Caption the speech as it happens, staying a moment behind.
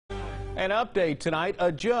An update tonight.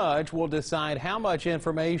 A judge will decide how much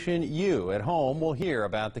information you at home will hear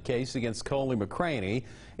about the case against McCraney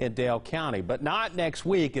in Dale County, but not next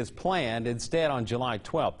week as planned. Instead, on July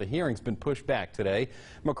 12th. The hearing's been pushed back today.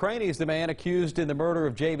 McCraney is the man accused in the murder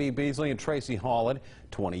of J.B. Beasley and Tracy Holland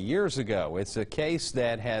 20 years ago. It's a case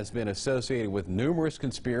that has been associated with numerous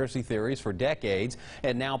conspiracy theories for decades,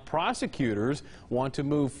 and now prosecutors want to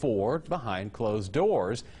move forward behind closed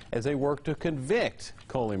doors as they work to convict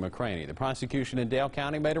McCraney. The prosecution in Dale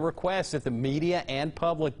County made a request that the media and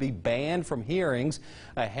public be banned from hearings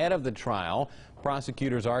ahead of the trial.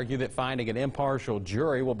 Prosecutors argue that finding an impartial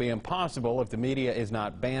jury will be impossible if the media is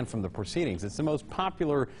not banned from the proceedings. It's the most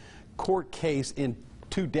popular court case in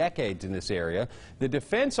 2 decades in this area. The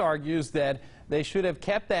defense argues that they should have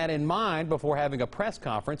kept that in mind before having a press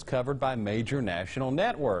conference covered by major national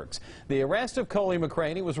networks. The arrest of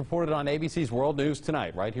McCraney was reported on ABC's World News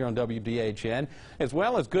Tonight, right here on WDHN, as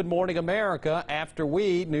well as Good Morning America after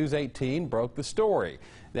News 18 broke the story.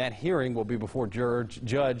 That hearing will be before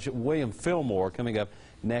Judge William Fillmore coming up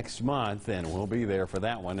next month, and we'll be there for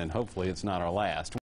that one, and hopefully it's not our last.